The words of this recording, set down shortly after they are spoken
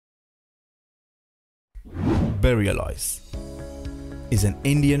Berry Alloys is an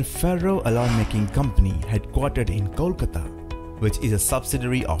Indian ferro alloy making company headquartered in Kolkata, which is a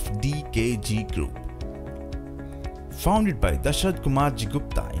subsidiary of DKG Group. Founded by Dashrath Kumarji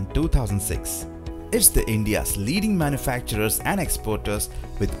Gupta in 2006, it's the India's leading manufacturers and exporters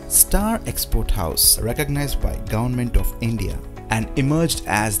with Star Export House recognized by Government of India, and emerged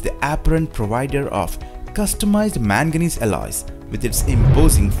as the apparent provider of customized manganese alloys with its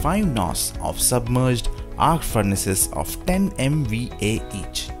imposing 5 NOS of submerged arc furnaces of 10 MVA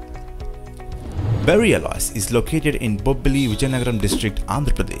each. Berry Alloys is located in Bobbili, Vizianagaram district,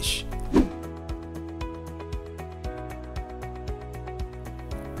 Andhra Pradesh.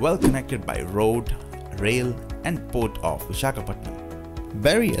 Well connected by road, rail and port of Vishakhapatnam.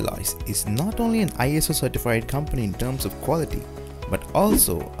 Berry Alloys is not only an ISO certified company in terms of quality, but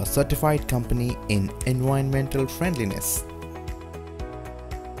also a certified company in environmental friendliness,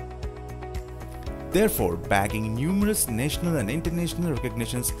 therefore bagging numerous national and international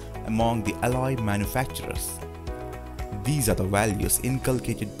recognitions among the alloy manufacturers. These are the values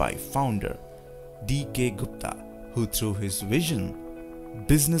inculcated by founder DK Gupta, who through his vision,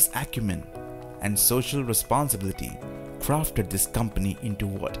 business acumen and social responsibility crafted this company into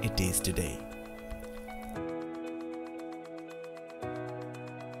what it is today.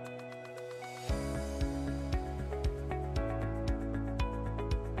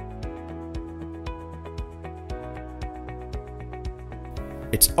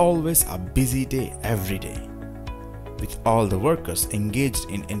 It's always a busy day every day, with all the workers engaged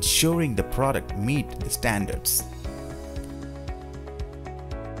in ensuring the product meet the standards.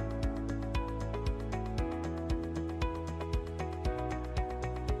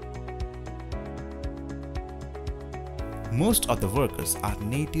 Most of the workers are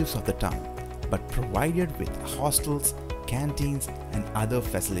natives of the town, but provided with hostels, canteens and other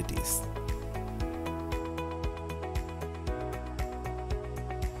facilities.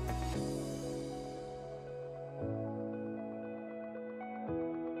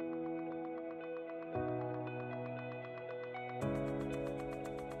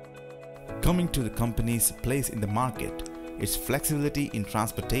 Coming to the company's place in the market, its flexibility in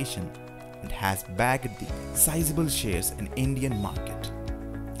transportation, and has bagged the sizable shares in Indian market.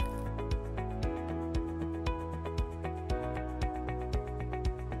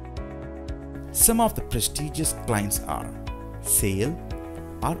 Some of the prestigious clients are SAIL,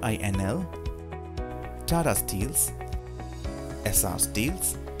 RINL, Tata Steels, Essar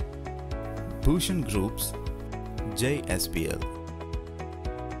Steels, Bhushan Groups, JSPL.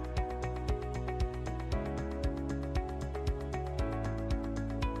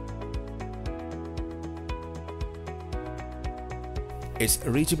 Its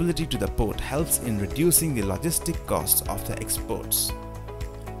reachability to the port helps in reducing the logistic costs of the exports.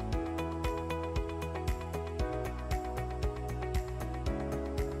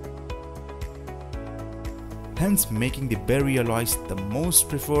 Hence making the Berry Alloys the most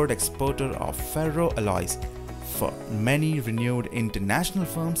preferred exporter of ferro alloys for many renowned international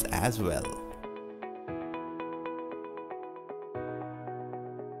firms as well.